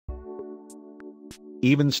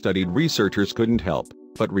Even studied researchers couldn't help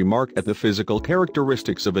but remark at the physical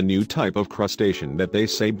characteristics of a new type of crustacean that they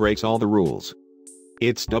say breaks all the rules.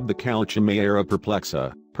 It's dubbed the Callichimaera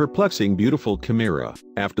perplexa, perplexing beautiful chimera,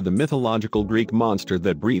 after the mythological Greek monster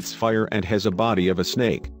that breathes fire and has a body of a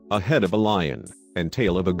snake, a head of a lion, and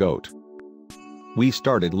tail of a goat. We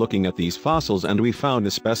started looking at these fossils and we found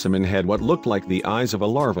the specimen had what looked like the eyes of a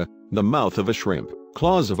larva, the mouth of a shrimp,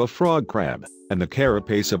 claws of a frog crab, and the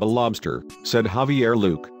carapace of a lobster, said Javier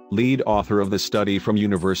Luque, lead author of the study from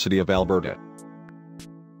University of Alberta.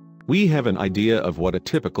 We have an idea of what a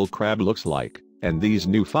typical crab looks like, and these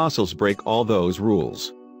new fossils break all those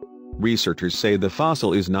rules. Researchers say the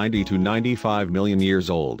fossil is 90 to 95 million years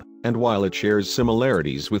old, and while it shares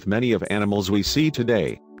similarities with many of animals we see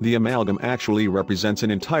today, the amalgam actually represents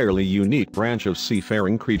an entirely unique branch of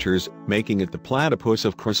seafaring creatures, making it the platypus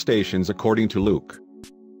of crustaceans according to Luque.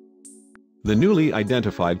 The newly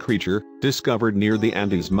identified creature, discovered near the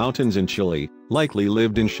Andes Mountains in Chile, likely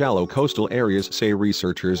lived in shallow coastal areas, say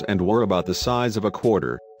researchers, and were about the size of a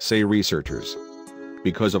quarter, say researchers.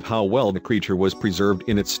 Because of how well the creature was preserved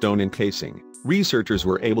in its stone encasing, researchers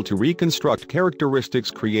were able to reconstruct characteristics,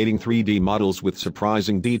 creating 3D models with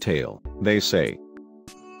surprising detail, they say.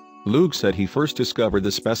 Luque said he first discovered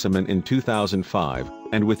the specimen in 2005,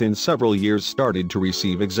 and within several years started to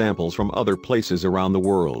receive examples from other places around the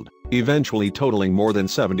world, eventually totaling more than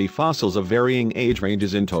 70 fossils of varying age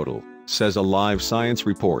ranges in total, says a Live Science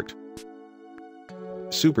report.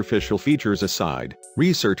 Superficial features aside,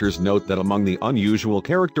 researchers note that among the unusual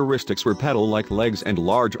characteristics were petal-like legs and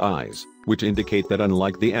large eyes, which indicate that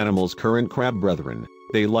unlike the animal's current crab brethren,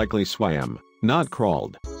 they likely swam, not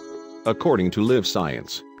crawled. According to Live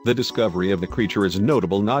Science, the discovery of the creature is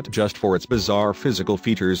notable not just for its bizarre physical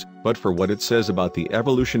features, but for what it says about the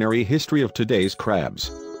evolutionary history of today's crabs.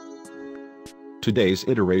 Today's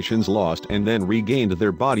iterations lost and then regained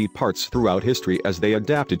their body parts throughout history as they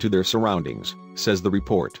adapted to their surroundings, says the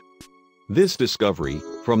report. This discovery,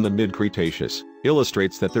 from the mid-Cretaceous,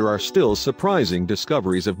 illustrates that there are still surprising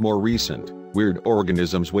discoveries of more recent, weird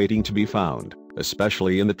organisms waiting to be found,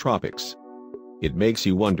 especially in the tropics. It makes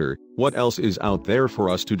you wonder, what else is out there for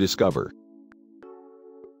us to discover?